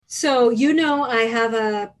So, I have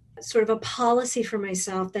a sort of a policy for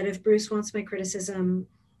myself that if Bruce wants my criticism,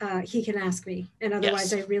 he can ask me. And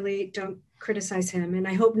otherwise, Yes. I really don't criticize him. And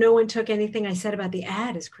I hope no one took anything I said about the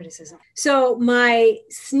ad as criticism. So, my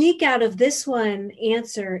sneak out of this one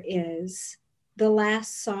answer is the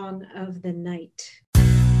last song of the night.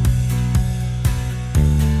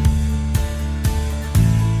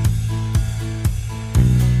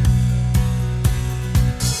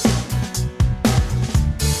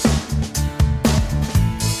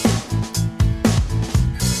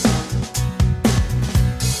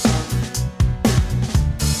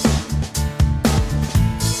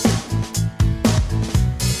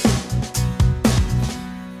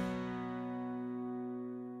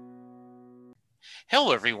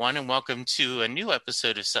 Hello, everyone, and welcome to a new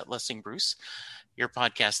episode of Set Listing Bruce, your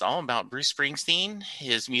podcast all about Bruce Springsteen,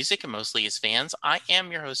 his music, and mostly his fans. I am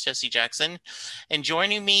your host, Jesse Jackson, and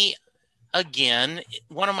joining me again,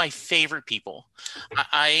 one of my favorite people.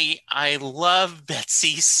 I love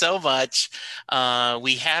Betsy so much.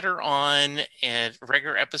 We had her on a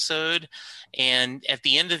regular episode, and at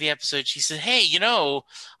the end of the episode, she said, "Hey,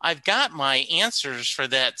 I've got my answers for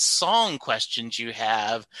that song questions you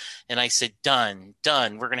have." And I said, "Done.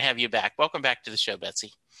 We're going to have you back. Welcome back to the show,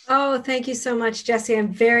 Betsy." Oh, thank you so much, Jesse.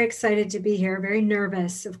 I'm very excited to be here. Very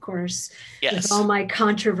nervous, of course, with all Yes. my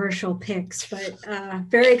controversial picks, but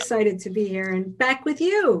very excited to be here and back with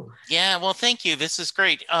you. Yeah, well, thank you. This is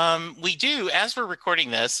great. We do, as we're recording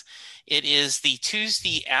this, it is the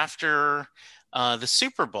Tuesday after the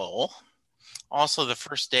Super Bowl, also the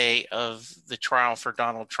first day of the trial for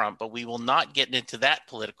Donald Trump, but we will not get into that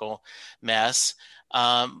political mess.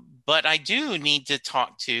 But I do need to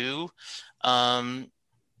talk to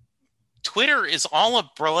Twitter is all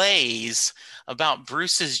ablaze about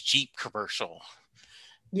Bruce's Jeep commercial.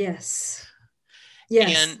 Yes.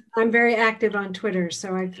 Yes. And I'm very active on Twitter,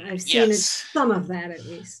 so I've seen it, yes, some of that at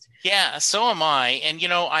least. yeah, so am I. And,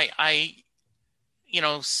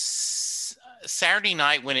 Saturday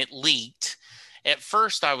night when it leaked, at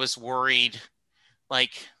first I was worried,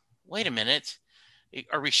 like, wait a minute,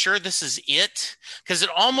 are we sure this is it? Because it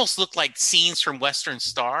almost looked like scenes from Western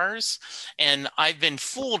Stars. And I've been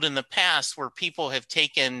fooled in the past where people have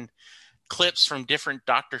taken clips from different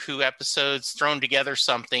Doctor Who episodes, thrown together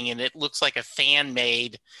something, and it looks like a fan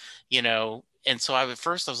made, And so at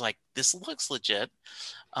first I was like, this looks legit.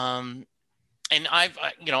 And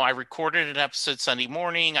I recorded an episode Sunday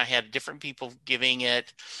morning. I had different people giving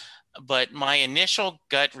it, but my initial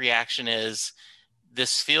gut reaction is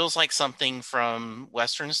this feels like something from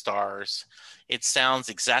Western Stars. It sounds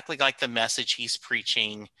exactly like the message he's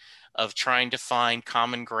preaching of trying to find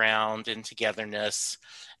common ground and togetherness.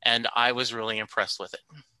 And I was really impressed with it.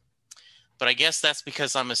 But I guess that's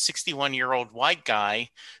because I'm a 61-year-old white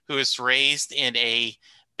guy who was raised in a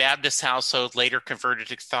Baptist household, later converted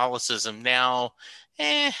to Catholicism, now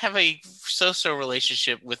have a so-so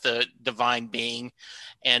relationship with a divine being.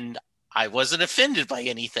 And I wasn't offended by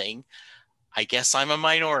anything. I guess I'm a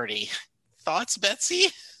minority. Thoughts, Betsy?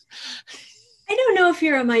 I don't know if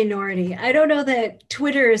you're a minority. I don't know that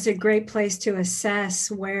Twitter is a great place to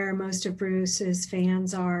assess where most of Bruce's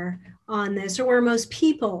fans are on this, or where most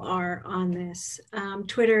people are on this.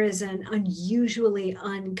 Twitter is an unusually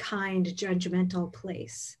unkind, judgmental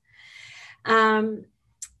place. My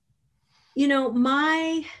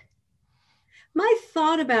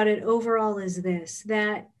thought about it overall is this: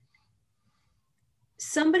 that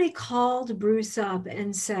somebody called Bruce up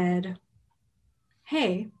and said,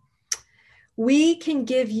 "Hey, we can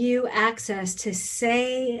give you access to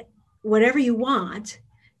say whatever you want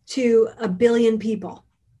to a billion people,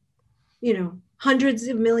 hundreds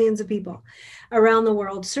of millions of people around the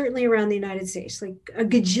world, certainly around the United States, like a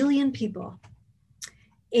gajillion people."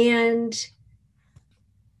 And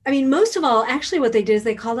I mean, most of all, actually what they did is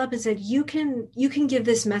they called up and said, you can give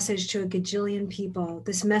this message to a gajillion people,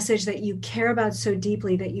 this message that you care about so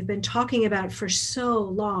deeply, that you've been talking about for so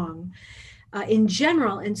long, in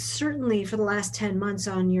general, and certainly for the last 10 months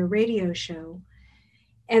on your radio show,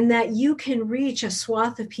 and that you can reach a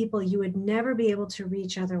swath of people you would never be able to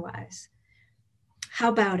reach otherwise. How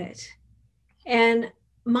about it? And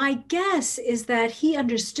my guess is that he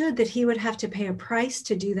understood that he would have to pay a price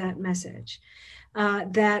to do that message.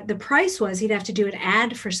 That the price was he'd have to do an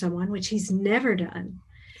ad for someone, which he's never done.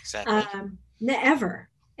 Exactly. Ever.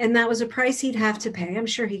 And that was a price he'd have to pay. I'm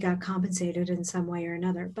sure he got compensated in some way or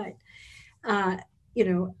another, but I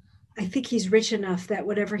think he's rich enough that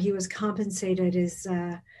whatever he was compensated is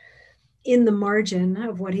in the margin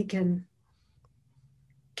of what he can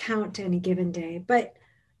count any given day. But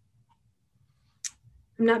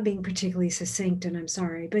I'm not being particularly succinct, and I'm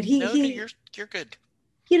sorry. But No, you're good.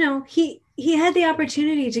 he had the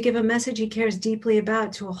opportunity to give a message he cares deeply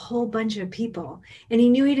about to a whole bunch of people, and he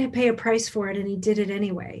knew he'd pay a price for it, and he did it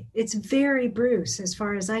anyway. It's very Bruce, as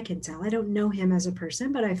far as I can tell. I don't know him as a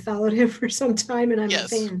person, but I followed him for some time, and I'm a Yes.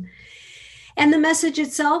 fan. And the message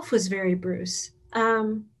itself was very Bruce.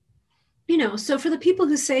 So for the people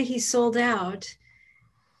who say he sold out,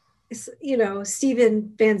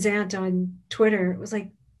 Steven Van Zant on Twitter was like,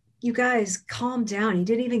 you guys calm down. He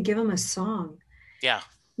didn't even give him a song. Yeah.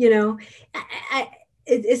 you know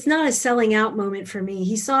it's not a selling out moment for me.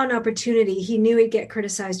 He saw an opportunity. He knew he'd get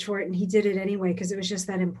criticized for it, and he did it anyway because it was just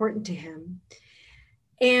that important to him.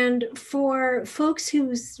 And for folks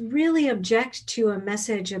who really object to a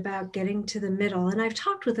message about getting to the middle, and I've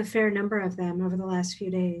talked with a fair number of them over the last few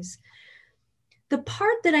days, the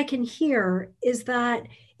part that I can hear is that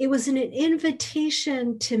it was an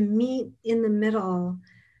invitation to meet in the middle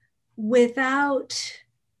without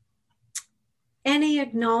any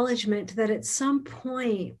acknowledgement that at some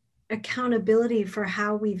point accountability for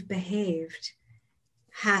how we've behaved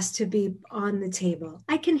has to be on the table.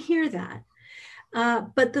 I can hear that.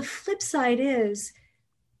 But the flip side is,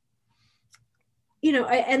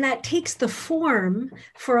 and that takes the form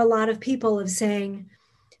for a lot of people of saying,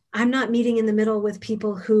 I'm not meeting in the middle with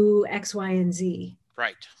people who X, Y, and Z.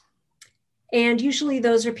 Right. And usually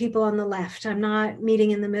those are people on the left. I'm not meeting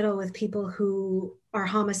in the middle with people who are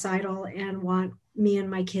homicidal and want me and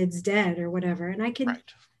my kids dead or whatever. And I can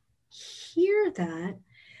hear that.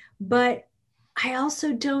 But I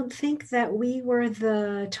also don't think that we were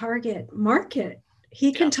the target market.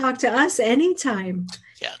 He can talk to us anytime.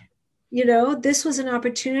 Yeah. This was an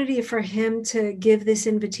opportunity for him to give this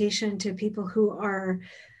invitation to people who are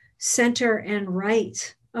center and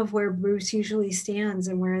right of where Bruce usually stands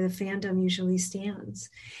and where the fandom usually stands.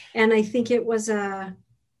 And I think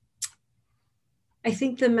I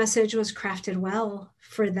think the message was crafted well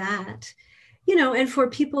for that, and for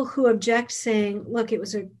people who object, saying, look, it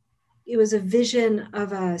was a vision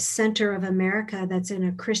of a center of America that's in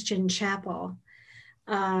a Christian chapel,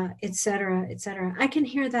 et cetera, et cetera. I can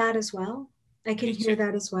hear that as well.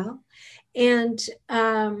 And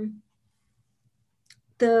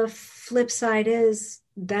the flip side is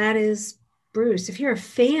that is Bruce. If you're a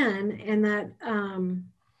fan and that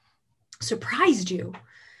surprised you,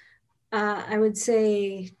 I would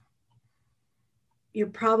say you're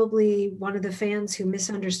probably one of the fans who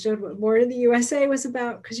misunderstood what Born in the USA was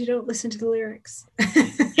about because you don't listen to the lyrics.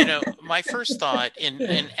 My first thought,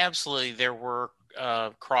 and absolutely there were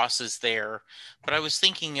crosses there, but I was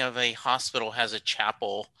thinking of a hospital has a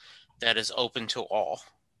chapel that is open to all,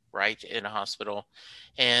 right, in a hospital.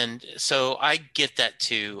 And so I get that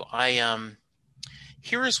too.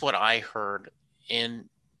 Here is what I heard. And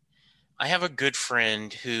I have a good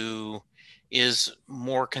friend who is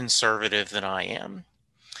more conservative than I am.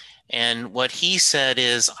 And what he said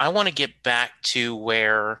is, I want to get back to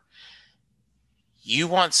where you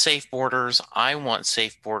want safe borders, I want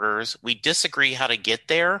safe borders. We disagree how to get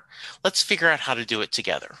there. Let's figure out how to do it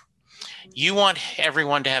together. You want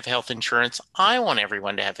everyone to have health insurance. I want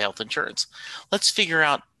everyone to have health insurance. Let's figure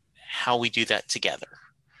out how we do that together,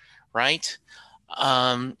 right?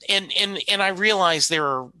 And I realize there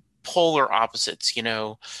are polar opposites,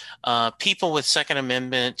 people with Second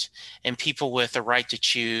Amendment and people with the right to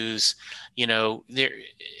choose,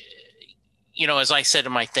 as I said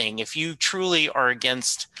in my thing, if you truly are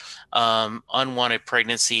against unwanted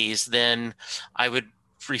pregnancies, then I would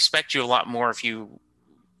respect you a lot more if you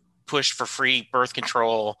push for free birth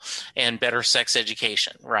control and better sex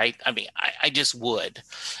education, right? I mean, I just would.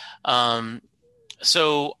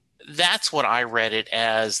 So that's what I read it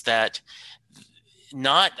as, that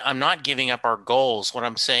I'm not giving up our goals. What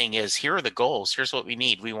I'm saying is, here are the goals. Here's what we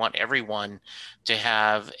need. We want everyone to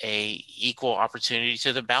have a equal opportunity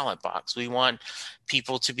to the ballot box. We want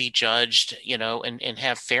people to be judged, and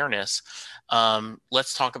have fairness.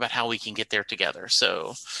 Let's talk about how we can get there together.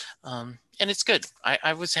 So, and it's good.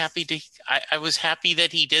 I was happy I was happy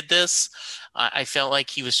that he did this. I felt like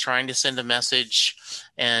he was trying to send a message,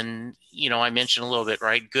 and, I mentioned a little bit,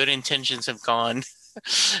 right? Good intentions have gone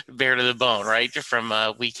bare to the bone, right? From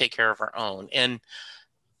we take care of our own. And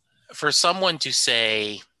for someone to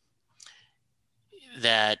say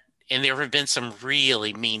that, and there have been some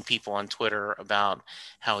really mean people on Twitter about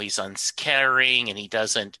how he's uncaring and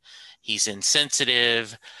he's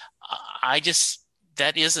insensitive.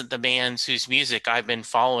 That isn't the man whose music I've been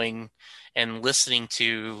following and listening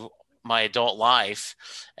to my adult life,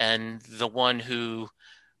 and the one who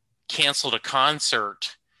canceled a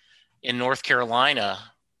concert in North Carolina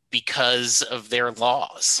because of their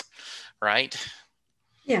laws, right?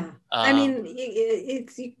 Yeah. I mean,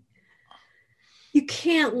 it's you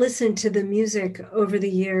can't listen to the music over the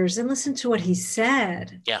years and listen to what he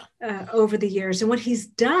said Yeah. Over the years and what he's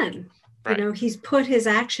done. You Right. know, he's put his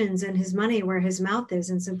actions and his money where his mouth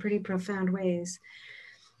is in some pretty profound ways,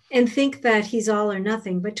 and think that he's all or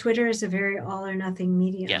nothing. But Twitter is a very all or nothing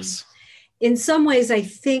medium. Yes. In some ways, I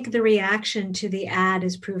think the reaction to the ad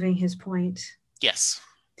is proving his point. Yes.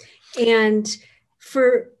 And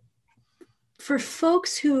for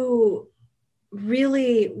folks who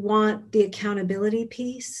really want the accountability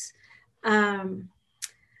piece,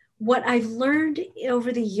 what I've learned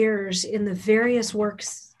over the years in the various work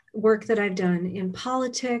that I've done in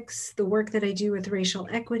politics, the work that I do with racial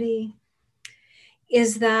equity,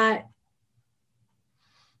 is that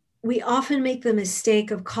we often make the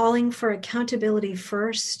mistake of calling for accountability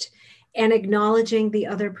first and acknowledging the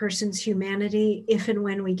other person's humanity if and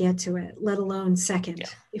when we get to it, let alone second. Yeah.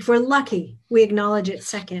 If we're lucky, we acknowledge it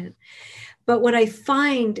second. But what I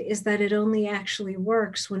find is that it only actually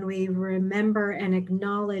works when we remember and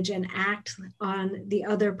acknowledge and act on the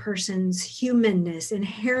other person's humanness,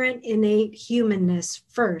 inherent, innate humanness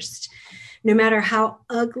first, no matter how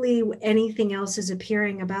ugly anything else is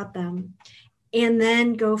appearing about them. And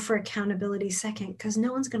then go for accountability second, because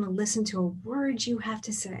no one's going to listen to a word you have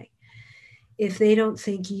to say if they don't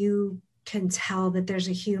think you can tell that there's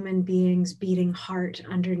a human being's beating heart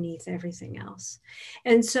underneath everything else.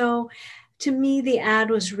 And so to me, the ad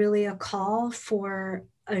was really a call for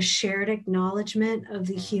a shared acknowledgement of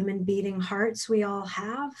the human beating hearts we all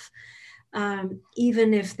have,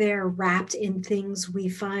 even if they're wrapped in things we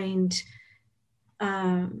find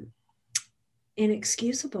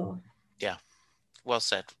inexcusable. Yeah. Well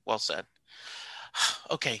said. Well said.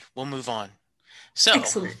 Okay, we'll move on. So,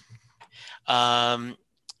 excellent.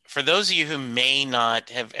 For those of you who may not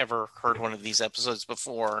have ever heard one of these episodes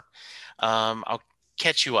before, I'll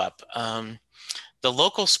catch you up. The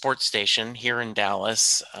local sports station here in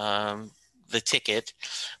Dallas, The Ticket,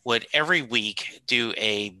 would every week do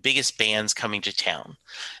a biggest bands coming to town.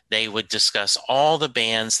 They would discuss all the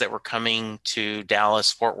bands that were coming to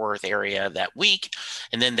Dallas, Fort Worth area that week,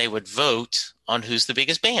 and then they would vote on who's the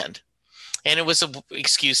biggest band. And it was an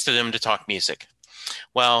excuse to them to talk music.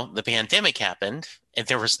 Well, the pandemic happened and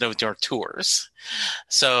there was no tours.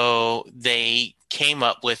 So they came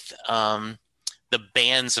up with the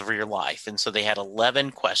bands of your life. And so they had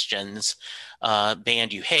 11 questions,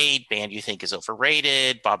 band you hate, band you think is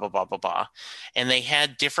overrated, blah, blah, blah, blah, blah. And they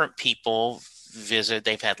had different people visit.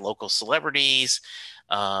 They've had local celebrities.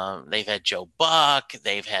 They've had Joe Buck.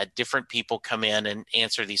 They've had different people come in and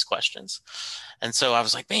answer these questions. And so I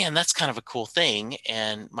was like, man, that's kind of a cool thing.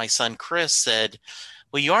 And my son, Chris, said,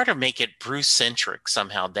 well, you ought to make it Bruce-centric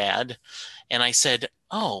somehow, Dad. And I said,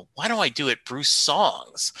 oh, why don't I do it Bruce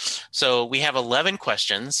songs? So we have 11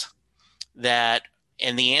 questions that,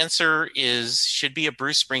 and the answer should be a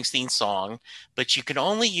Bruce Springsteen song, but you can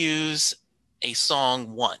only use a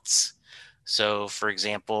song once. So for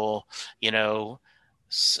example,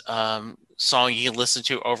 song you can listen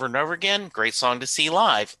to over and over again, great song to see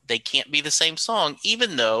live. They can't be the same song,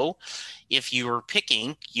 even though if you were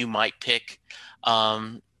picking, you might pick,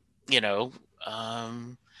 Thunder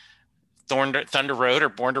Road or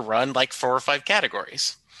Born to Run, like 4 or 5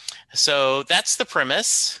 categories. So that's the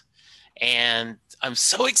premise. And I'm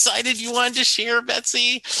so excited you wanted to share,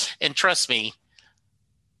 Betsy. And trust me,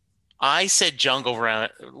 I said Jungle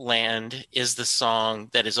Land is the song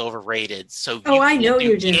that is overrated. So I know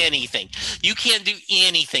you do. Anything. You can't do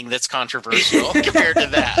anything that's controversial compared to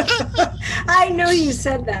that. I know you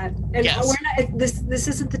said that. And yes. we're not, this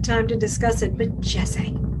isn't the time to discuss it, but just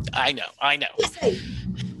say. I know. Just say.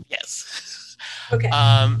 Yes. Okay.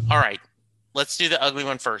 All right. Let's do the ugly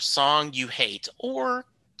one first. Song you hate, or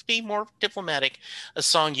to be more diplomatic, a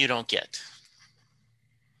song you don't get.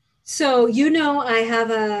 So, I have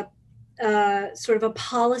a sort of a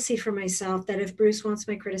policy for myself that if Bruce wants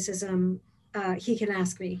my criticism, he can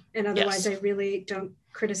ask me. And otherwise, yes. I really don't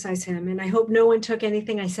criticize him. And I hope no one took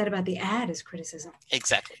anything I said about the ad as criticism.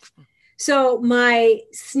 Exactly. So my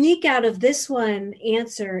sneak out of this one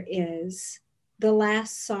answer is The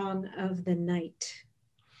Last Song of the Night.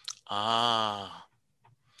 Ah,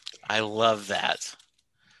 I love that.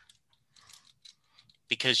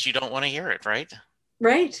 Because you don't want to hear it, right?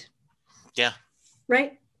 Right. Yeah.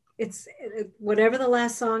 Right. It's whatever the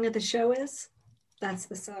last song of the show is, that's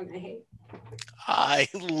the song I hate. I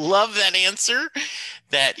love that answer.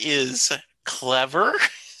 That is clever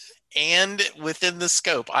and within the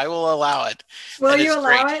scope. I will allow it. Will you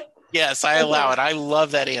allow it? Yes, I allow it. I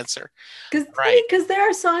love that answer. Because there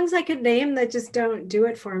are songs I could name that just don't do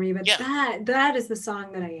it for me, but that is the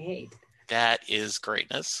song that I hate. That is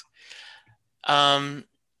greatness.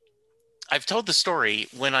 I've told the story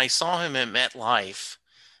when I saw him at MetLife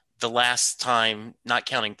the last time, not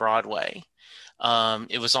counting Broadway.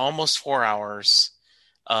 It was almost 4 hours.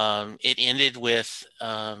 It ended with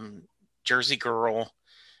Jersey Girl,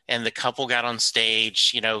 and the couple got on stage.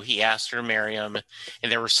 He asked her to marry him,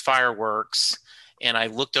 and there was fireworks. And I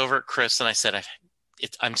looked over at Chris and I said,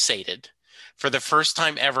 I'm sated. For the first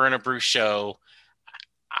time ever in a Bruce show,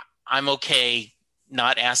 I'm okay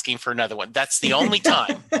not asking for another one. That's the only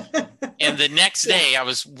time. And the next day I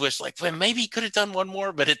was like, well, maybe he could have done one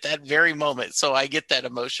more, but at that very moment. So I get that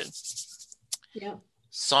emotion. Yeah.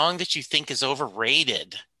 Song that you think is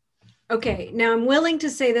overrated. Okay, now I'm willing to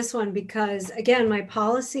say this one because, again, my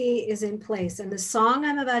policy is in place. And the song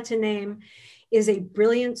I'm about to name is a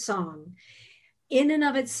brilliant song. In and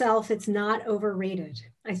of itself, it's not overrated.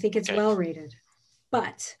 I think it's well rated.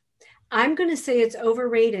 But I'm going to say it's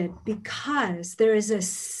overrated because there is a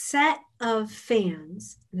set of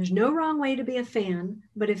fans. There's no wrong way to be a fan,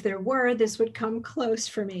 but if there were, this would come close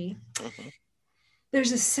for me. Mm-hmm.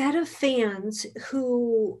 There's a set of fans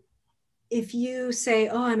who, if you say,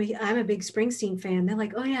 oh, I'm a big Springsteen fan, they're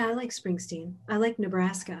like, oh yeah, I like Springsteen. I like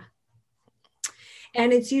Nebraska.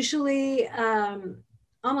 And it's usually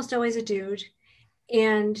almost always a dude.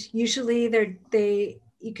 And usually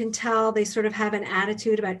you can tell they sort of have an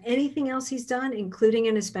attitude about anything else he's done, including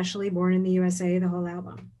and especially Born in the USA, the whole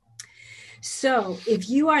album. So if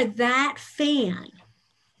you are that fan,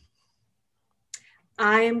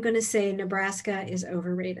 I am going to say Nebraska is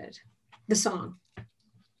overrated. The song.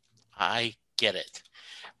 I get it.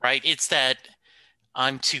 Right? It's that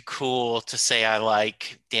I'm too cool to say I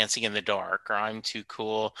like Dancing in the Dark, or I'm too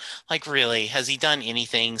cool. Like, really, has he done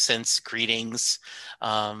anything since Greetings?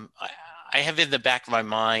 I have in the back of my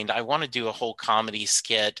mind, I want to do a whole comedy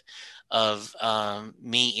skit of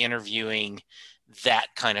me interviewing that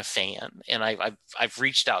kind of fan. And I've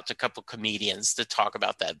reached out to a couple comedians to talk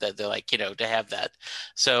about that they're like, to have that.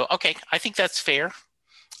 So, okay, I think that's fair.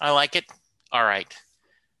 I like it. All right.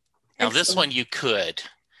 Now, excellent. This one you could.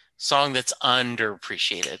 Song that's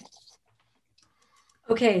underappreciated.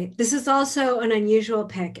 Okay, this is also an unusual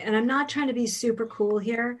pick, and I'm not trying to be super cool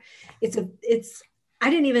here. I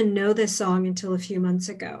didn't even know this song until a few months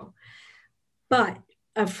ago, but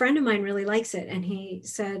a friend of mine really likes it, and he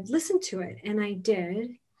said, listen to it, and I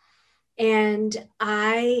did. And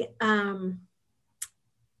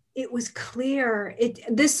it was clear.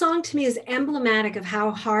 This song to me is emblematic of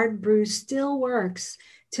how hard Bruce still works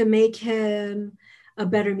to make him a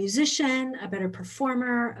better musician, a better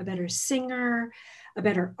performer, a better singer, a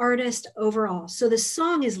better artist overall. So the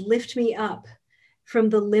song is Lift Me Up from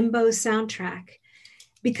the Limbo soundtrack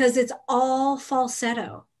because it's all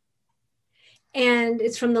falsetto. And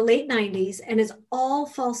it's from the late 90s and it's all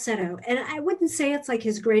falsetto. And I wouldn't say it's like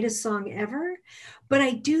his greatest song ever, but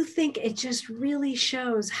I do think it just really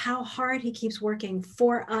shows how hard he keeps working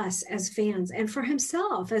for us as fans and for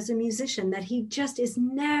himself as a musician, that he just is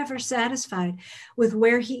never satisfied with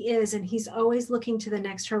where he is. And he's always looking to the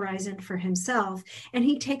next horizon for himself. And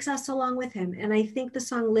he takes us along with him. And I think the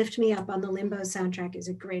song Lift Me Up on the Limbo soundtrack is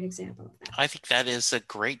a great example of that. I think that is a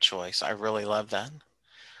great choice. I really love that.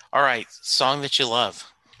 All right, song that you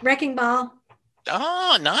love. Wrecking Ball.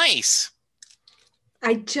 Oh, nice.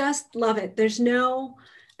 I just love it. I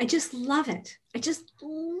just love it. I just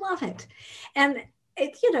love it. And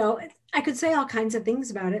I could say all kinds of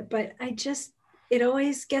things about it, but it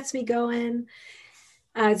always gets me going.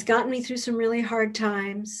 It's gotten me through some really hard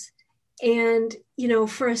times. And,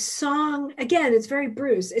 for a song, again, it's very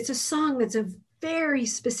Bruce. It's a song that's a very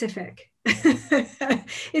specific.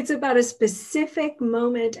 It's about a specific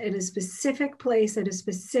moment at a specific place at a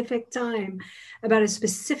specific time, about a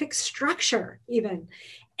specific structure even.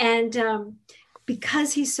 And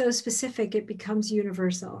because he's so specific, it becomes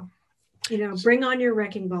universal. Bring on your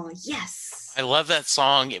wrecking ball. Yes. I love that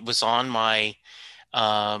song. It was on my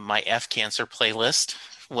my F cancer playlist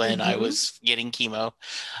when I was getting chemo.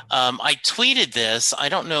 I tweeted this. I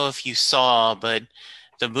don't know if you saw, but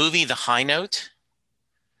the movie The High Note.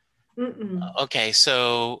 Okay,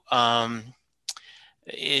 so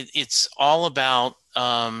it's all about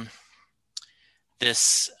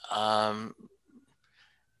this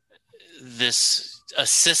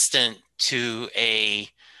assistant to a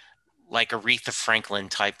Aretha Franklin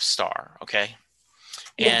type star. Okay,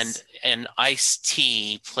 yes. and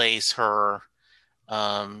Ice-T plays her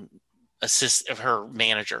her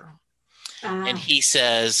manager, and he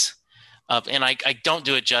says. And I don't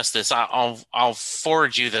do it justice. I'll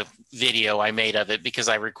forward you the video I made of it because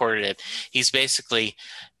I recorded it. He's basically,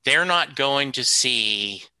 they're not going to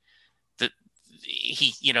see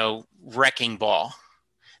Wrecking Ball.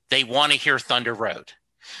 They want to hear Thunder Road.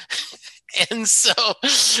 And so,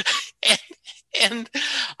 and, and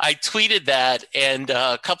I tweeted that, and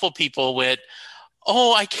a couple people went,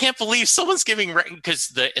 "Oh, I can't believe someone's giving," because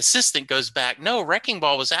the assistant goes back. No, Wrecking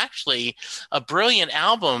Ball was actually a brilliant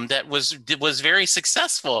album that was very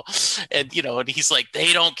successful, and and he's like,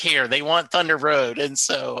 they don't care, they want Thunder Road, and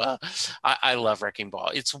so I love Wrecking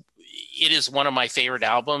Ball. It is one of my favorite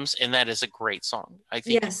albums, and that is a great song. I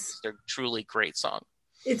think Yes. it's a truly great song.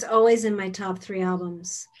 It's always in my top 3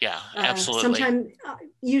 albums. Yeah, absolutely. Sometimes,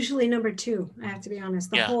 usually number 2, I have to be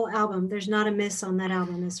honest. The Yeah. whole album, there's not a miss on that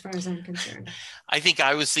album as far as I'm concerned. I think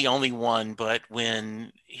I was the only one, but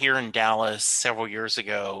when here in Dallas several years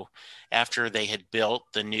ago, after they had built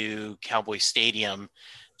the new Cowboy Stadium,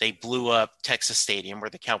 they blew up Texas Stadium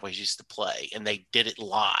where the Cowboys used to play, and they did it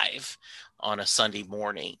live on a Sunday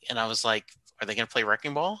morning. And I was like, are they going to play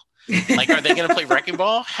Wrecking Ball? Like, are they going to play Wrecking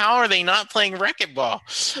Ball? How are they not playing Wrecking Ball?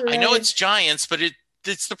 Right. I know it's Giants, but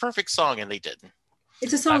it's the perfect song, and they didn't.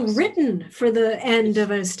 It's a song written for the end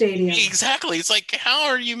of a stadium. Exactly. It's like, how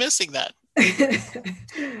are you missing that?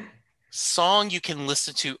 Song you can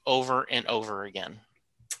listen to over and over again.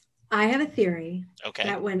 I have a theory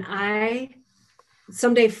that when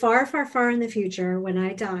someday far, far, far in the future, when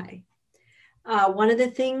I die, one of the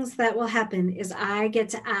things that will happen is I get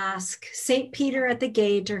to ask St. Peter at the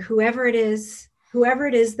gate, or whoever it is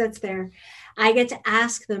that's there, I get to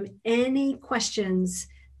ask them any questions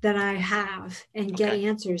that I have and get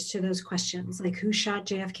answers to those questions. Like, who shot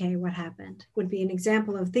JFK? What happened? Would be an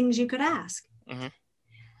example of things you could ask. Mm-hmm.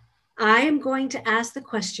 I am going to ask the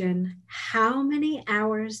question, how many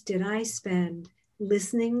hours did I spend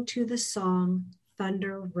listening to the song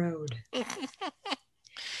Thunder Road?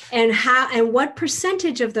 And what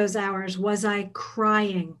percentage of those hours was I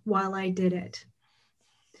crying while I did it?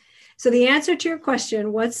 So the answer to your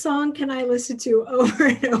question, what song can I listen to over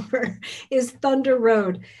and over, is Thunder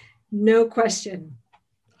Road. No question.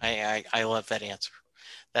 I love that answer.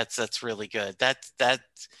 That's really good. That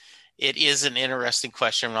it is an interesting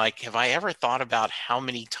question. Like, have I ever thought about how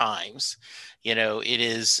many times, it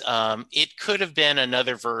is, it could have been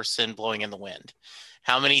another verse in Blowing in the Wind.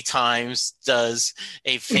 How many times does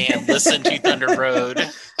a fan listen to Thunder Road?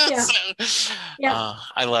 Yeah. So, yeah.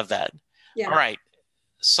 I love that. Yeah. All right.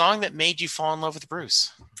 Song that made you fall in love with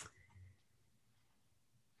Bruce.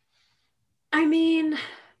 I mean,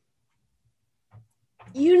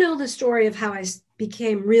 you know the story of how I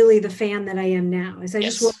became really the fan that I am now. Is I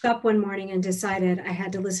just woke up one morning and decided I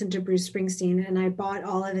had to listen to Bruce Springsteen, and I bought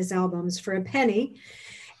all of his albums for a penny,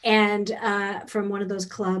 and from one of those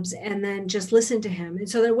clubs, and then just listened to him. And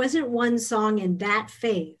so there wasn't one song in that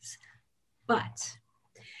phase. But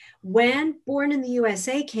when Born in the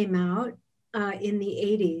USA came out in the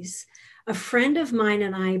 80s, a friend of mine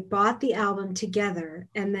and I bought the album together,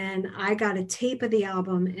 and then I got a tape of the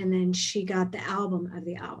album, and then she got the album of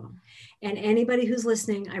the album. And anybody who's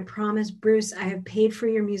listening, I promise, Bruce, I have paid for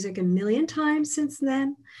your music a million times since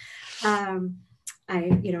then.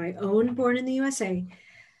 I own Born in the USA,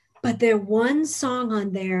 but there one song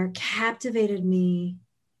on there captivated me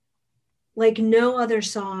like no other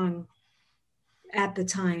song at the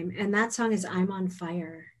time, and that song is I'm on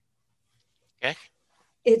Fire. Okay.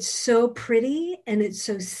 It's so pretty, and it's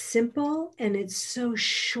so simple, and it's so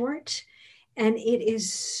short, and it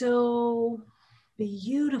is so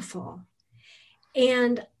beautiful.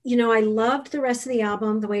 And, I loved the rest of the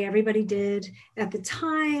album the way everybody did at the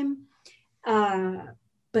time.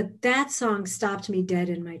 But that song stopped me dead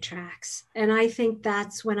in my tracks. And I think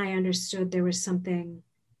that's when I understood there was something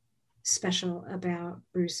special about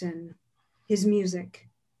Bruce and his music.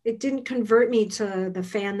 It didn't convert me to the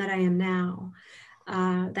fan that I am now.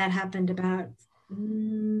 That happened about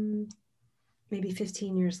maybe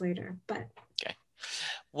 15 years later. But okay,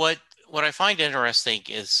 what I find interesting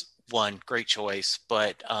is, one, great choice,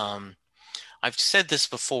 but I've said this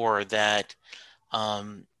before that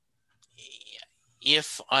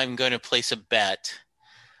if I'm going to place a bet,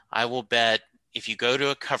 I will bet if you go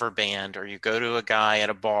to a cover band or you go to a guy at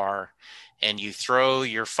a bar and you throw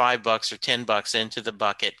your $5 or $10 into the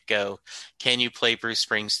bucket, go, can you play Bruce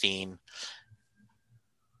Springsteen?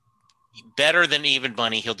 Better than even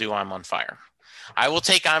money, he'll do I'm on Fire. I will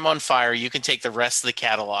take I'm on Fire. You can take the rest of the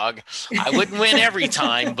catalog. I wouldn't win every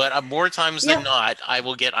time, but more times than not, I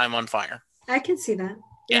will get I'm on Fire. I can see that.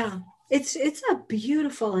 Yeah. It's a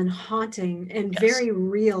beautiful and haunting and very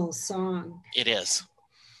real song. It is.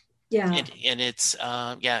 Yeah. And it's,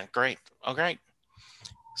 great. Oh, great.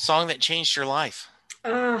 Song that changed your life.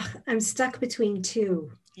 I'm stuck between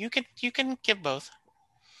two. You can give both.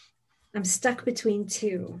 I'm stuck between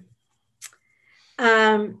two.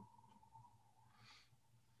 The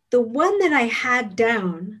one that I had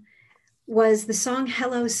down was the song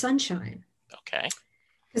Hello Sunshine. Okay.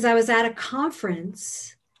 Because I was at a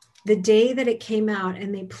conference the day that it came out,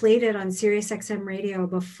 and they played it on Sirius XM radio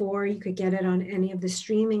before you could get it on any of the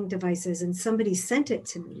streaming devices. And somebody sent it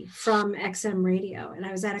to me from XM radio. And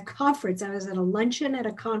I was at a conference. I was at a luncheon at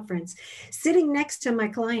a conference sitting next to my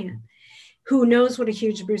client who knows what a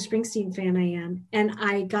huge Bruce Springsteen fan I am. And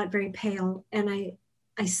I got very pale, and I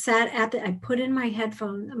sat I put in my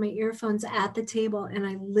earphones at the table, and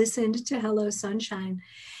I listened to Hello Sunshine.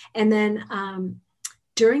 And then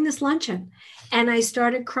during this luncheon, and I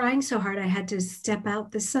started crying so hard I had to step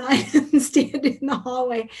out the side and stand in the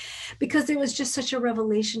hallway, because it was just such a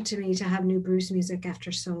revelation to me to have new Bruce music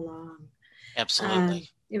after so long. Absolutely.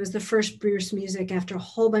 It was the first Bruce music after a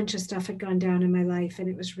whole bunch of stuff had gone down in my life, and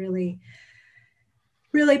it was really,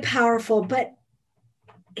 really powerful. But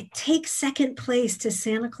it takes second place to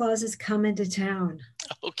Santa Claus Is Coming to Town.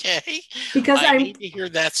 Okay. Because I need to hear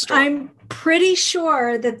that story. I'm pretty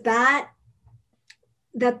sure that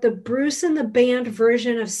the Bruce and the band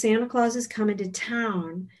version of Santa Claus Is Coming to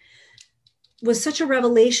Town was such a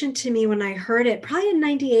revelation to me when I heard it, probably in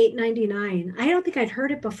 98, 99. I don't think I'd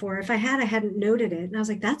heard it before. If I had, I hadn't noted it. And I was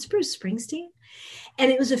like, that's Bruce Springsteen? And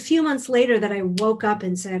it was a few months later that I woke up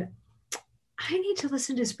and said, I need to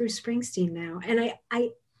listen to Bruce Springsteen now. And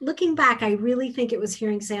I looking back, I really think it was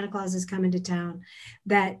hearing Santa Claus Is Coming to Town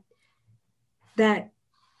that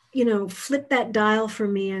flipped that dial for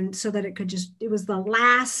me, and so that it was the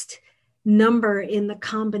last number in the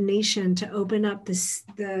combination to open up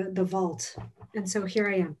the vault. And so here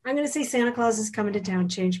I am. I'm going to say Santa Claus Is Coming to Town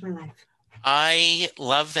changed my life. I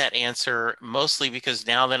love that answer, mostly because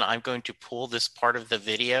now then I'm going to pull this part of the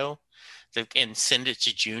video and send it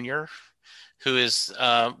to Junior, who is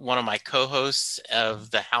one of my co-hosts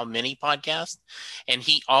of the How Many podcast. And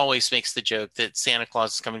he always makes the joke that Santa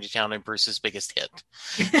Claus Is Coming to Town is Bruce's biggest hit.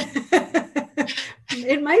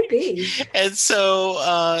 It might be. And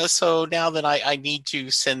so now that I need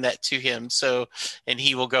to send that to him. And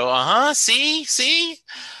he will go, see?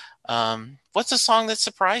 What's a song that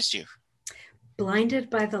surprised you? Blinded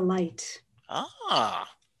by the Light. Ah.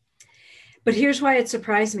 But here's why it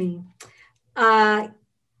surprised me.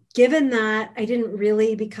 Given that I didn't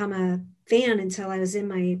really become a fan until I was in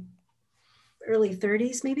my early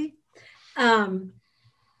 30s, maybe.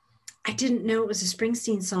 I didn't know it was a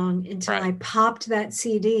Springsteen song until I popped that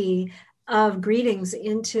CD of Greetings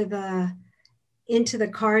into the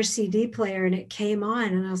car CD player, and it came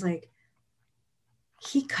on, and I was like,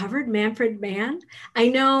 he covered Manfred Mann? I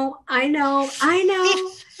know.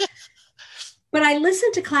 But I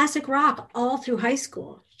listened to classic rock all through high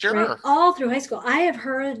school. Sure. Right? All through high school. I have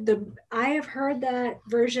heard that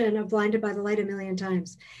version of Blinded by the Light a million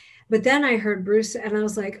times. But then I heard Bruce, and I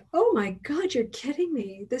was like, oh my God, you're kidding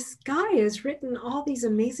me. This guy has written all these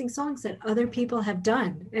amazing songs that other people have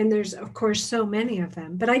done. And there's, of course, so many of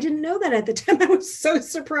them. But I didn't know that at the time. I was so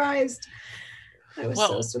surprised.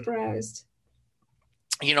 So surprised.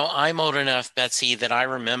 I'm old enough, Betsy, that I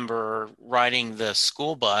remember riding the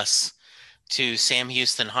school bus to Sam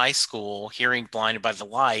Houston High School, hearing Blinded by the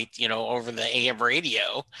Light, over the AM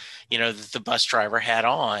radio, that the bus driver had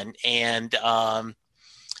on. And,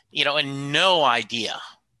 and no idea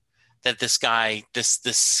that this guy, this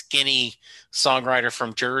skinny songwriter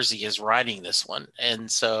from Jersey is writing this one.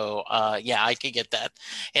 And so, I could get that.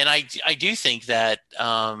 And I do think that,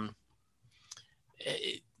 that,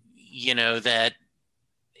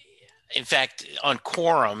 in fact, on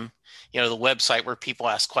Quorum, the website where people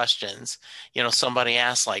ask questions, somebody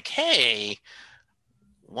asked like, hey,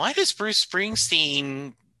 why do Bruce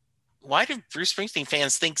Springsteen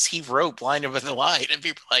fans think he wrote Blinded by the Light? And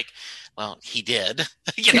people are like, well, he did,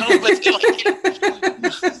 but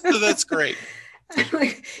so that's great.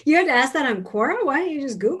 You had to ask that on Quora? Why don't you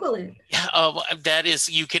just Google it? Yeah, that is,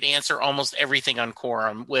 you could answer almost everything on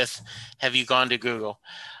Quorum with, have you gone to Google?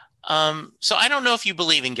 So I don't know if you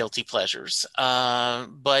believe in guilty pleasures,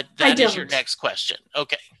 but that is your next question.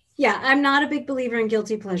 Okay. Yeah, I'm not a big believer in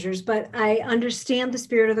guilty pleasures, but I understand the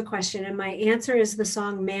spirit of the question. And my answer is the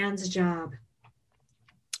song Man's Job.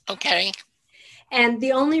 Okay. And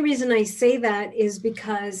the only reason I say that is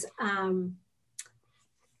because,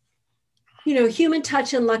 Human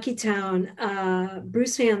Touch and Lucky Town,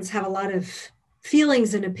 Bruce fans have a lot of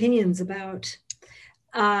feelings and opinions about.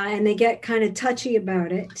 And they get kind of touchy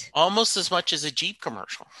about it. Almost as much as a Jeep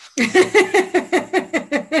commercial.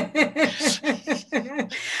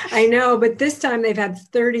 I know, but this time they've had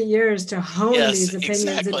 30 years to hone these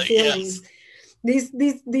opinions and feelings. Yes.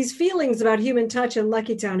 These feelings about Human Touch and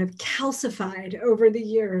Lucky Town have calcified over the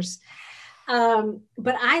years.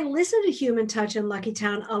 But I listened to Human Touch and Lucky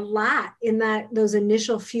Town a lot in those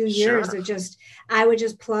initial few years Sure. of I would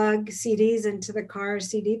just plug CDs into the car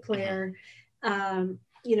CD Mm-hmm. player.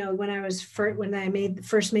 When I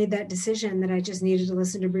first made that decision that I just needed to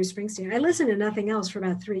listen to Bruce Springsteen. I listened to nothing else for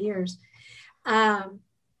about 3 years.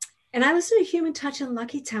 And I listened to Human Touch and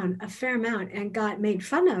Lucky Town a fair amount and got made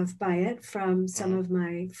fun of by it from some Mm-hmm. of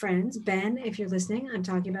my friends. Ben, if you're listening, I'm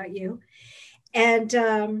talking about you. And,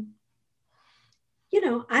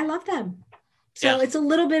 I love them. Yeah. So it's a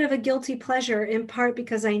little bit of a guilty pleasure, in part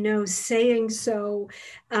because I know saying so,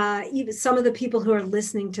 even some of the people who are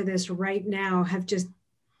listening to this right now have just,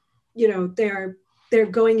 they're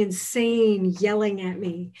going insane, yelling at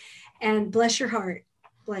me. And bless your heart,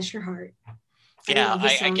 bless your heart. I Yeah, love the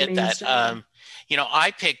I song get Man that. Started.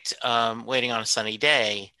 I picked Waiting on a Sunny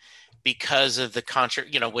Day because of the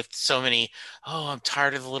with so many, oh, I'm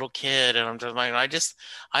tired of the little kid. And I'm just like,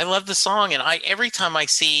 I love the song. And every time I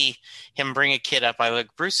see him bring a kid up, I look,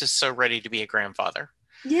 Bruce is so ready to be a grandfather.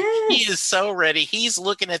 He is Yes. so ready. He's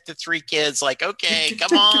looking at the three kids like, okay,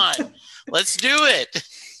 come on, let's do it.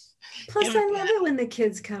 Plus, I love it when the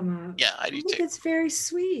kids come up. Yeah, I I do think too. it's very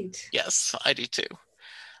sweet. Yes, I do too.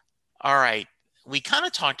 All right. We kind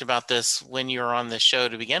of talked about this when you were on the show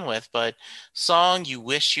to begin with, but song you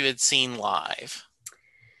wish you had seen live.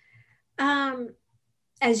 Um,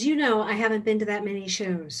 as you know, I haven't been to that many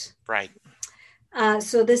shows. Right.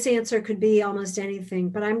 So this answer could be almost anything,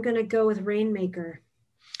 but I'm going to go with Rainmaker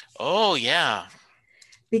Oh, yeah.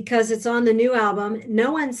 because it's on the new album.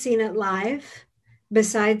 No one's seen it live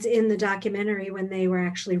besides in the documentary when they were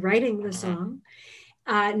actually writing the song.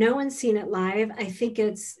 No one's seen it live. I think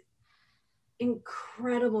it's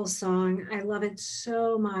incredible song. I love it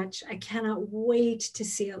so much. I cannot wait to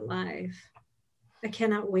see it live. I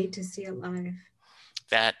cannot wait to see it live.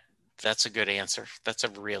 That's a good answer. That's a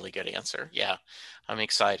really good answer. Yeah, I'm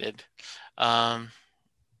excited. And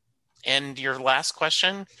your last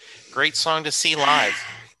question, great song to see live.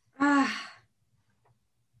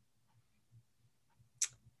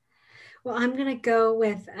 Well, I'm going to go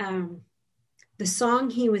with the song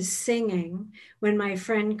he was singing when my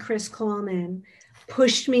friend Chris Coleman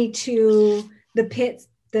pushed me to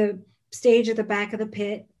the stage at the back of the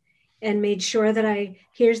pit, and made sure that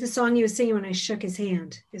here's the song he was singing when I shook his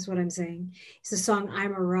hand, is what I'm saying. It's the song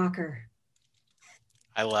I'm a Rocker.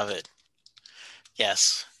 I love it.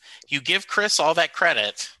 Yes. You give Chris all that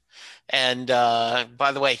credit. And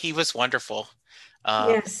by the way, he was wonderful.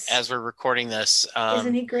 Yes. As we're recording this,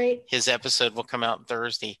 Isn't he great? his episode will come out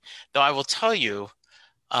Thursday. Though I will tell you,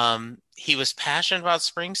 he was passionate about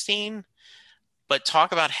Springsteen, but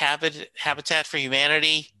talk about Habitat for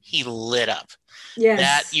Humanity, he lit up. Yes.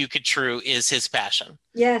 That You Could True is his passion.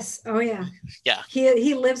 Yes. Oh yeah. Yeah.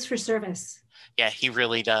 He lives for service. Yeah, he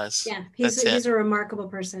really does. Yeah, he's a remarkable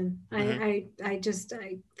person. Mm-hmm. I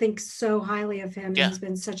think so highly of him. Yeah. He's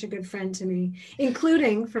been such a good friend to me,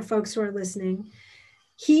 including for folks who are listening.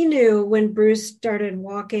 He knew when Bruce started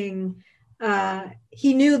walking.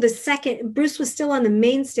 He knew the second Bruce was still on the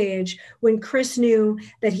main stage when Chris knew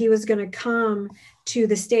that he was going to come to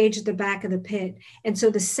the stage at the back of the pit. And so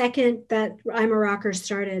the second that I'm a Rocker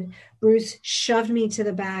started, Bruce shoved me to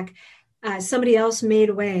the back. Somebody else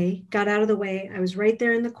made way, got out of the way. I was right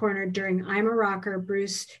there in the corner during I'm a Rocker.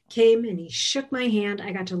 Bruce came and he shook my hand.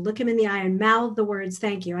 I got to look him in the eye and mouth the words,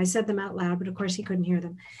 thank you. I said them out loud, but of course he couldn't hear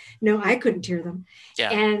them. No, I couldn't hear them.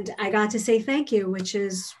 Yeah. And I got to say thank you, which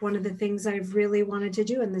is one of the things I've really wanted to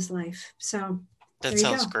do in this life. So that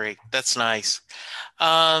sounds great. That's nice.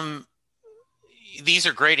 These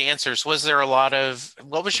are great answers. Was there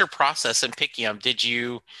what was your process in picking them? Did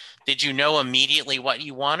you know immediately what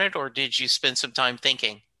you wanted, or did you spend some time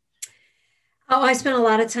thinking? Oh, I spent a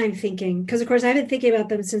lot of time thinking because, of course, I've been thinking about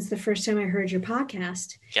them since the first time I heard your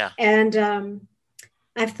podcast. Yeah. And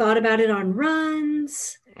I've thought about it on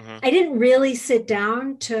runs. Mm-hmm. I didn't really sit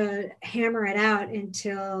down to hammer it out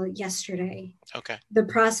until yesterday. Okay. The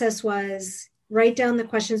process was write down the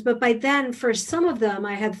questions. But by then, for some of them,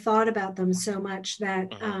 I had thought about them so much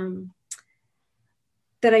that mm-hmm.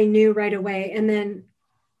 That I knew right away. And then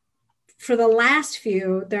for the last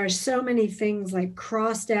few, there are so many things like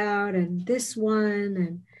crossed out and this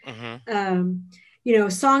one and, mm-hmm.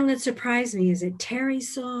 Song that surprised me. Is it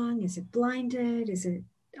Terry's song? Is it Blinded? Is it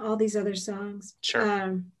all these other songs?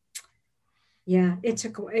 Sure. Yeah, it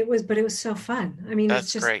was so fun. I mean, that's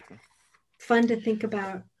it's just great. Fun to think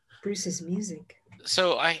about Bruce's music.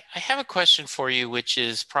 So I have a question for you, which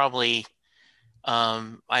is probably,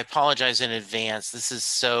 I apologize in advance. This is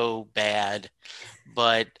so bad,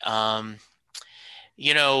 but,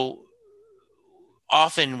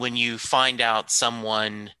 often when you find out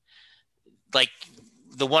someone like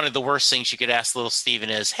one of the worst things you could ask little Steven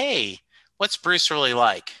is, hey, what's Bruce really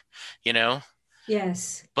like? You know?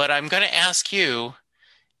 Yes. But I'm going to ask you,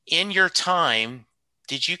 in your time,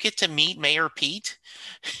 did you get to meet Mayor Pete?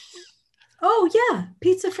 Oh yeah,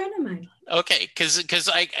 Pete's a friend of mine. Okay, because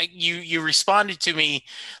you responded to me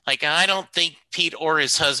like, I don't think Pete or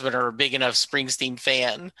his husband are a big enough Springsteen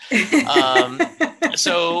fan.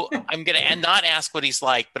 So I'm going to not ask what he's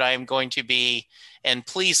like, but I'm going to be, and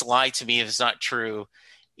please lie to me if it's not true,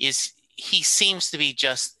 is he seems to be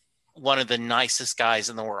just one of the nicest guys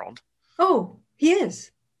in the world. Oh, he is.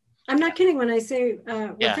 I'm not kidding when I say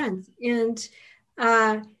we're Yeah. friends. And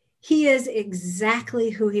he is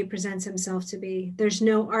exactly who he presents himself to be. There's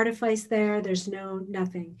no artifice there. There's no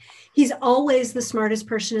nothing. He's always the smartest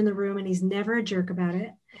person in the room, and he's never a jerk about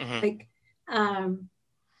it. Mm-hmm.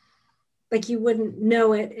 Like you wouldn't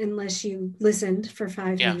know it unless you listened for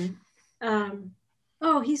 5 minutes.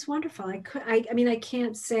 Oh, he's wonderful. I mean, I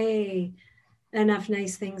can't say enough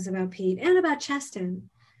nice things about Pete and about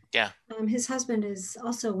Cheston. Yeah. His husband is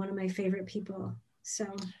also one of my favorite people.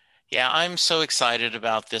 So yeah, I'm so excited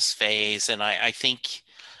about this phase, and I think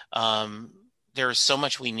there's so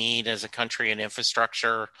much we need as a country and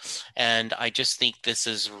infrastructure, and I just think this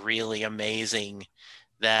is really amazing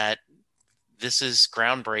that this is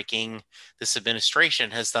groundbreaking. This administration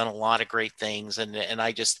has done a lot of great things, and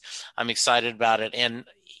I'm excited about it. And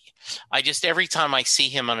I just, every time I see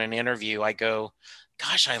him on an interview, I go,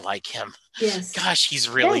 gosh, I like him. yes. Gosh, he's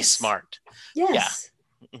really smart. Yes.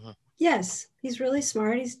 Yeah. Mm-hmm. Yes, he's really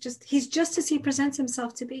smart. He's just as he presents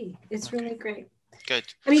himself to be. It's really great. Good.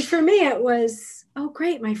 I mean, for me, it was, oh,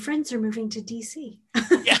 great. My friends are moving to DC.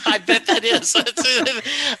 Yeah, I bet that is.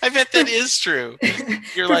 I bet that is true.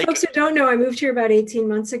 You're for folks who don't know, I moved here about 18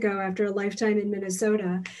 months ago after a lifetime in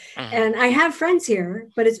Minnesota. Mm-hmm. And I have friends here,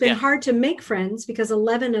 but it's been hard to make friends because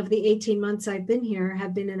 11 of the 18 months I've been here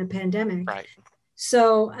have been in a pandemic. Right.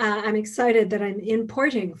 So I'm excited that I'm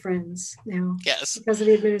importing friends now. Yes. Because of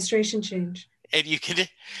the administration change. And you could,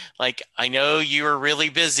 I know you are really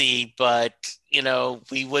busy, but,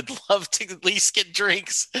 we would love to at least get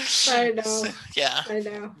drinks. I know. Yeah. I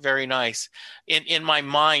know. Very nice. In my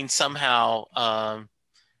mind, somehow,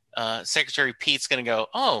 Secretary Pete's going to go,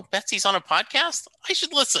 oh, Betsy's on a podcast? I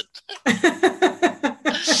should listen.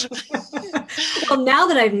 Well, now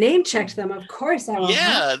that I've name checked them, of course I will.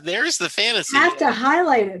 Yeah, there's the fantasy. Have to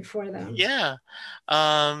highlight it for them. Yeah.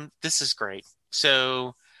 This is great.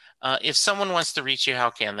 So if someone wants to reach you, how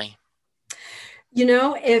can they?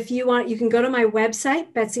 If you want, you can go to my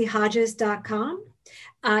website, betsyhodges.com.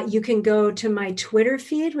 You can go to my Twitter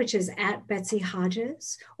feed, which is at Betsy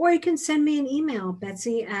Hodges, or you can send me an email,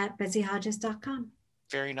 betsy@betsyhodges.com.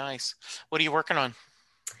 Very nice. What are you working on?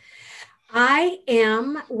 I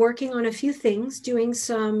am working on a few things, doing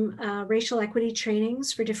some racial equity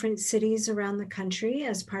trainings for different cities around the country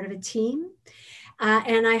as part of a team.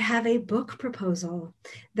 And I have a book proposal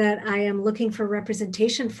that I am looking for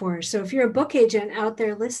representation for. So if you're a book agent out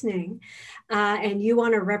there listening and you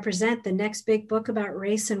want to represent the next big book about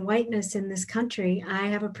race and whiteness in this country, I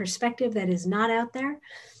have a perspective that is not out there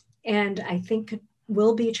and I think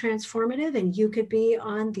will be transformative, and you could be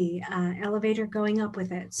on the elevator going up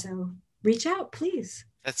with it. So reach out, please.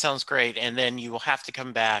 That sounds great. And then you will have to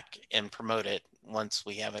come back and promote it once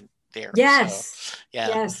we have it there. Yes. So, yeah.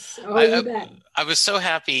 Yes. Oh, you bet. I was so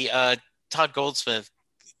happy. Todd Goldberg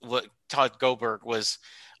was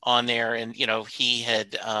on there, and he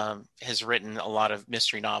has written a lot of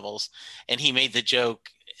mystery novels, and he made the joke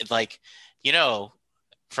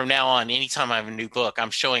from now on, anytime I have a new book, I'm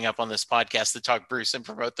showing up on this podcast to talk Bruce and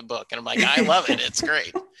promote the book. And I'm like, I love it. It's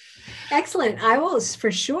great. Excellent. I will, for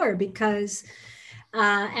sure, because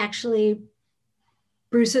actually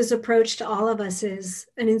Bruce's approach to all of us is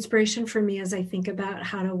an inspiration for me as I think about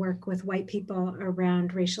how to work with white people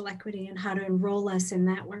around racial equity and how to enroll us in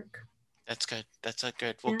that work. That's good. That's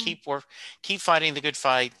good. Well, keep fighting the good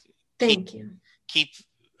fight. Thank you. Keep,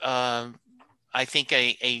 I think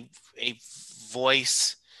a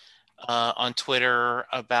voice on Twitter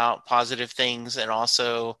about positive things, and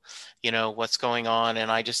also, what's going on.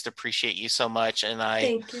 And I just appreciate you so much. And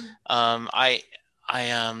Thank you.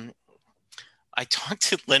 I talk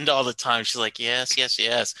to Linda all the time. She's like, yes,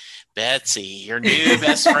 Betsy, your new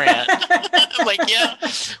best friend. I'm like, yeah.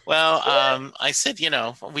 Well, I said,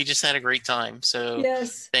 we just had a great time. So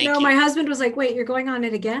yes. Thank you. My husband was like, wait, you're going on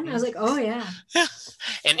it again? I was like, oh yeah.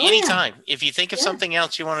 And anytime, if you think of something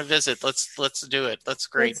else you want to visit, let's do it. That's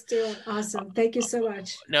great. Let's do it. Awesome. Thank you so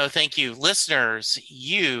much. No, thank you. Listeners,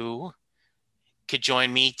 you could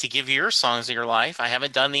join me to give your songs of your life. I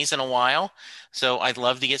haven't done these in a while, so I'd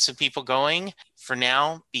love to get some people going. For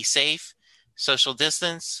now, be safe, social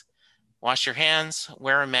distance, wash your hands,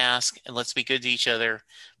 wear a mask, and let's be good to each other,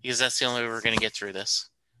 because that's the only way we're going to get through this.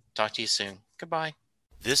 Talk to you soon. Goodbye.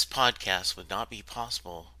 This podcast would not be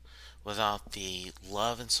possible without the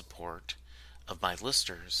love and support of my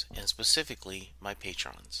listeners, and specifically my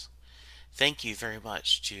patrons. Thank you very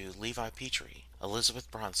much to Levi Petrie, Elizabeth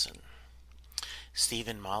Bronson,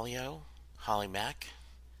 Stephen Malio, Holly Mack,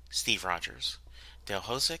 Steve Rogers, Dale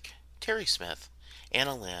Hosick, Terry Smith,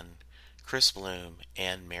 Anna Lynn, Chris Bloom,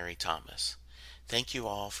 and Mary Thomas. Thank you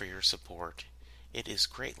all for your support. It is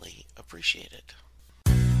greatly appreciated.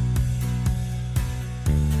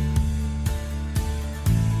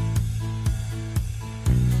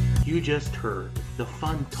 You just heard the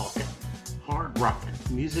fun talking, hard rocking,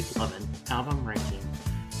 music loving, album ranking,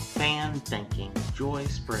 fan thinking, joy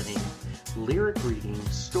spreading, lyric reading,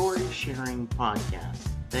 story sharing podcast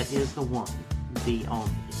that is the one, the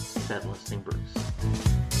only Set Listing Bruce.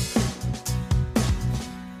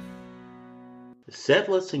 Set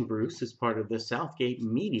Listing Bruce is part of the Southgate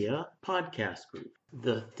Media podcast group.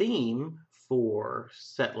 The theme for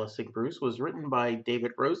Set Listing Bruce was written by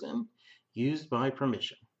David Rosen, used by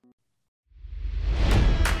permission.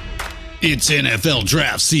 It's NFL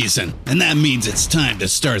draft season, and that means it's time to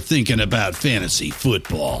start thinking about fantasy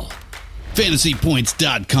football.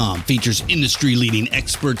 FantasyPoints.com features industry-leading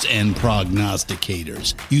experts and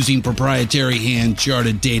prognosticators using proprietary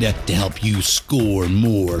hand-charted data to help you score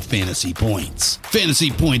more fantasy points.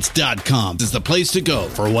 FantasyPoints.com is the place to go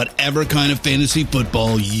for whatever kind of fantasy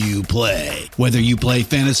football you play. Whether you play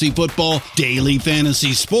fantasy football, daily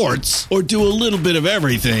fantasy sports, or do a little bit of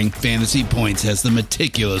everything, Fantasy Points has the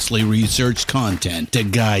meticulously researched content to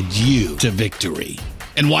guide you to victory.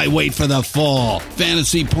 And why wait for the fall?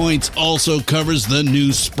 Fantasy Points also covers the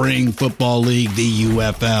new spring football league, the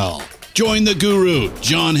UFL. Join the guru,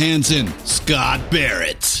 John Hansen, Scott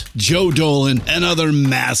Barrett, Joe Dolan, and other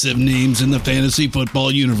massive names in the fantasy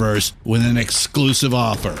football universe with an exclusive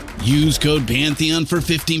offer. Use code Pantheon for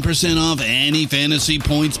 15% off any Fantasy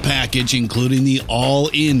Points package, including the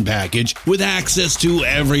all-in package, with access to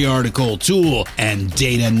every article, tool, and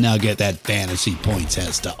data nugget that Fantasy Points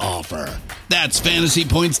has to offer. That's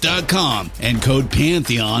FantasyPoints.com and code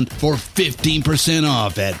Pantheon for 15%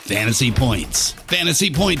 off at Fantasy Points.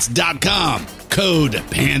 FantasyPoints.com, code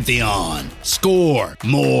Pantheon. Score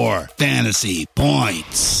more fantasy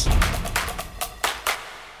points.